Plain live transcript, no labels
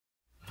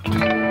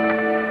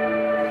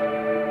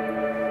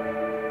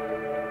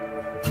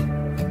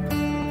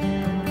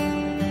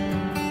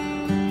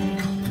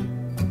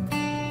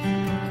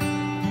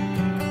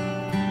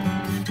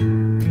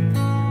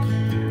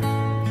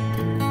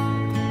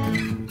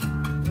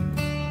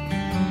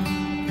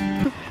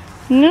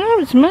No,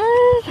 it's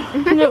mad.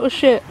 Little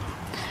shit.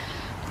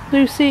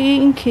 Lucy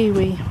eating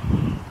kiwi.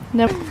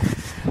 No.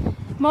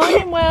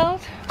 Morning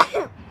world.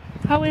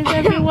 How is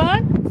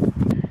everyone?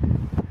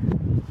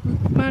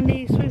 My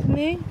niece with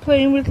me,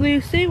 playing with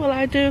Lucy while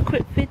I do a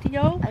quick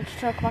video. And she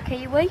took my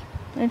kiwi.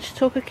 And she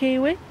took a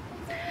kiwi.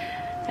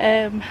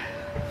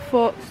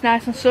 Thought it's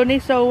nice and sunny,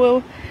 so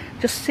we'll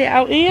just sit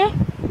out here.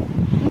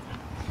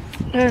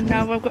 And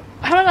now I've got...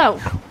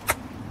 Hello!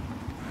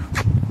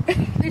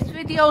 This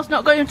video's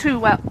not going too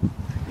well.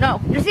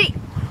 No. Lucy,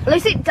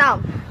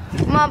 down.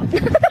 Mum.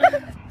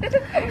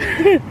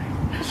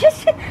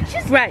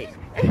 she's right.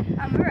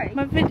 I'm right.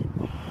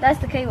 There's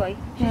the kiwi.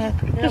 Yeah,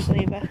 just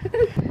leave her.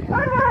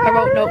 I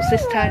wrote notes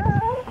this time.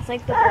 I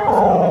think the ball's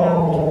coming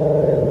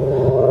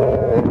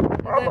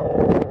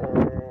out.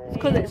 It's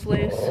because it's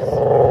loose.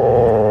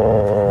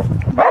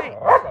 Right.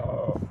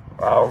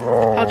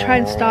 I'll try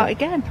and start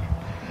again.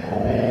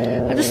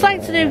 I'd just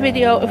like to do a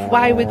video of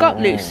why we got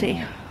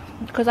Lucy,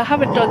 because I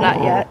haven't done that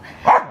yet.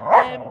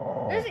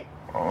 Lucy,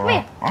 come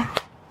here.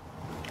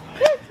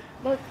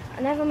 Look,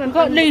 I never remember. We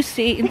got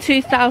Lucy in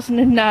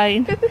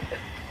 2009.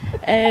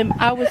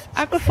 I was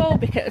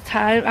agoraphobic at the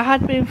time. I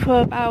had been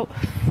for about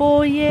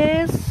 4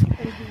 years.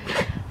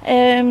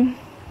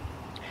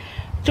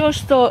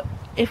 George thought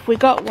if we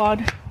got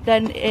one,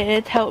 then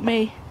it'd help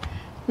me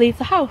leave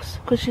the house,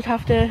 because she'd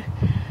have to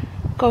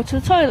go to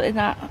the toilet and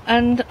that.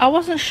 And I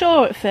wasn't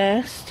sure at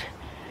first,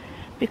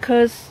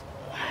 because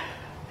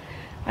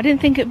I didn't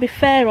think it'd be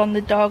fair on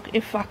the dog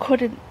if I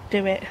couldn't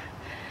do it.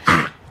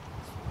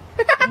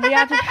 And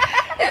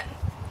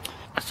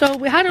so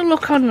we had a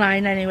look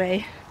online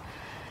anyway.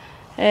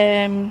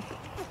 And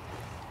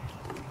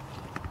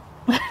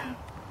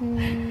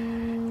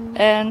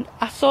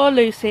I saw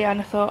Lucy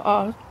and I thought,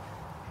 oh,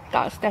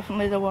 that's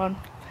definitely the one.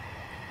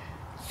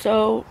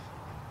 So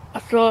I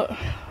thought,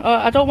 oh,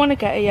 I don't want to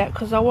get her yet,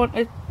 because I want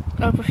to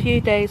have a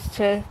few days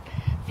to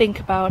think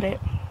about it.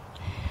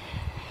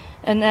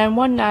 And then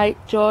one night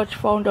George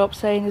phoned up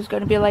saying he was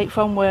going to be late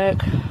from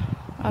work.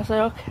 I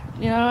said, okay,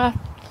 you know, I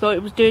thought he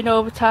was doing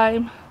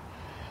overtime.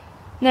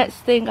 Next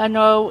thing I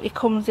know, he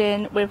comes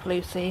in with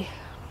Lucy.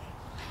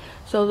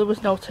 So there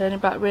was no turning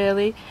back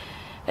really.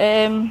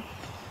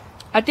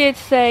 I did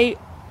say,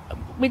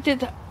 we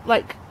did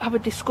like have a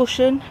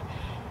discussion,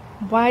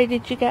 why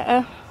did you get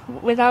her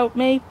without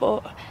me?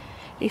 But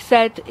he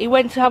said he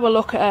went to have a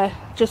look at her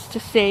just to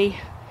see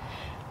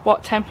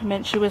what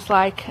temperament she was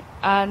like,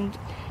 and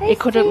he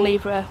couldn't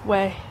leave her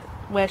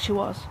where she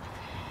was.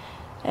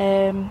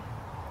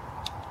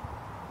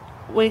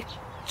 We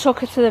took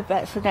her to the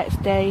vets the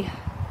next day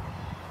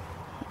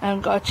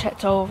and got her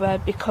checked over,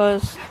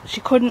 because she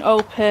couldn't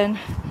open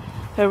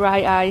her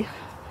right eye,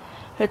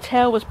 her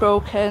tail was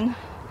broken,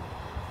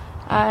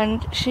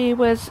 and she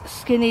was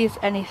skinny as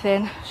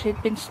anything.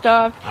 She'd been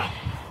starved,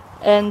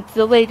 and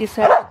the lady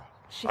said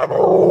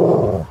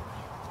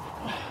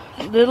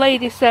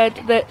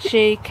that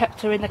she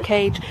kept her in a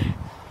cage.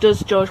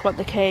 Does George want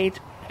the cage?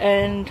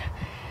 And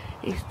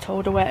he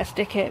told her where to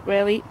stick it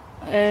really.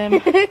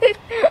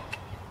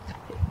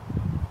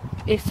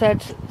 He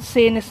said,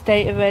 seeing the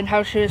state of her and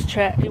how she was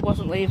treated, he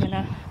wasn't leaving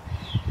her.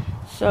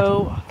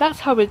 So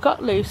that's how we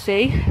got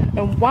Lucy,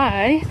 and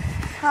why.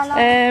 Tell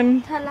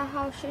her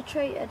how she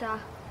treated her.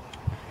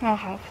 I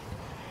have.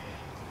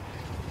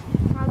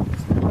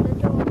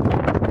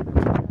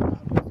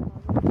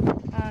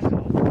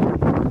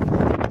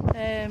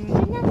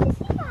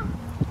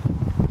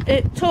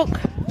 It took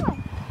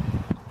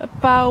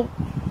about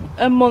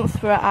a month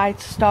for her eye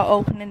to start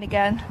opening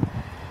again.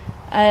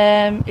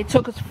 It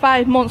took us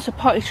 5 months to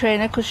potty train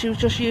her, because she was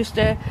just used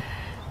to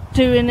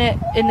doing it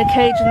in the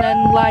cage and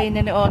then lying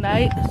in it all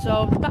night,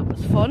 so that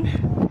was fun.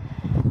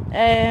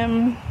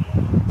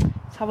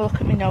 Let's have a look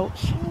at my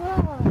notes. You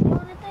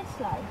wanted this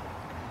like?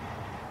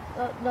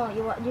 No,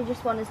 you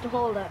just want us to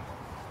hold it.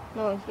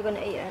 No, you're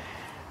gonna eat it.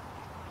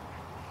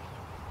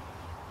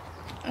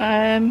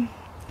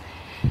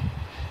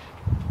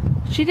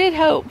 She did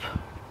help.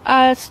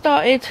 I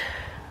started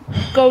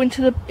going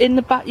in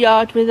the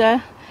backyard with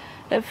her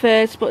at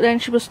first, but then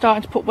she was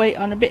starting to put weight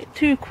on a bit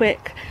too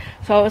quick,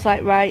 so I was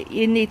like, right,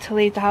 you need to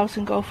leave the house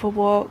and go for a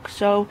walk.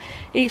 So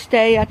each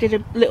day I did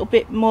a little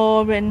bit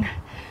more, and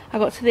I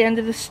got to the end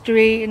of the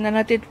street, and then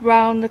I did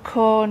round the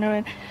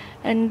corner,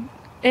 and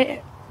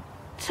it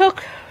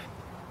took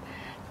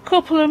a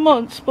couple of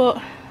months,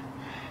 but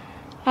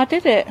I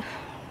did it,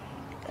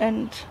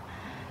 and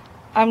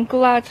I'm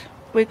glad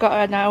we got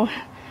her now.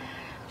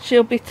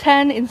 She'll be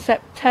 10 in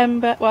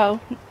September, well,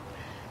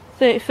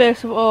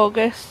 31st of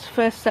August,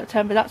 1st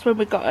September, that's when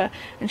we got her,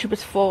 and she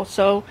was 4,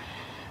 so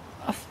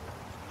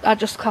I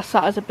just class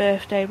that as a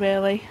birthday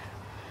really.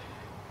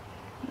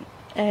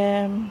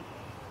 And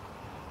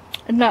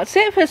that's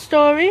it for the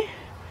story.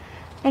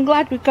 I'm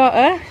glad we got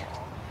her.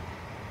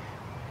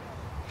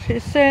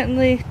 She's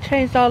certainly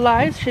changed our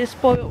lives. She's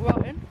spoiled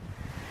rotten,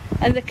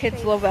 and the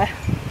kids love her.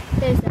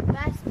 There's the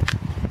best.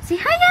 Say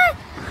hiya!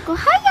 Go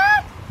hiya!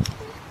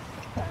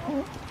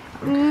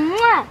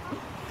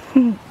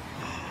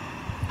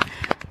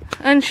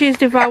 And she's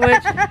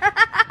devoured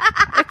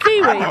a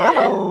kiwi?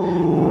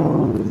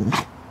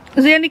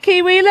 Is there any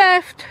kiwi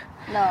left?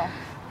 No.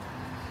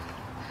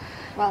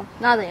 Well,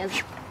 now there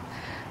is.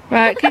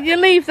 Right, can you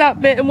leave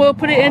that bit and we'll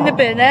put it in the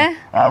bin, eh?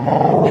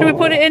 Should we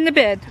put it in the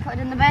bin? Put it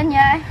in the bin,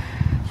 yeah.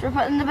 Should we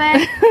put it in the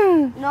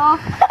bin? No.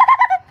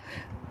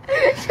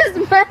 It's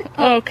just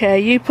metal. Okay,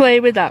 you play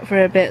with that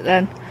for a bit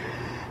then.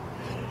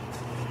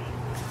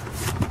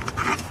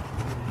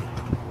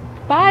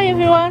 Bye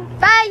everyone.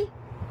 Bye.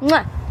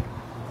 Mwah.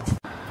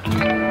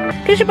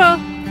 Kiss your ball.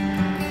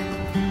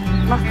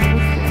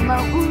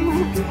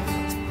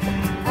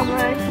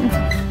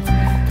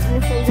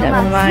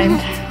 Never mind.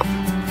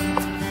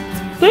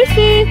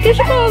 Lucy, kiss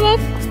your ball then.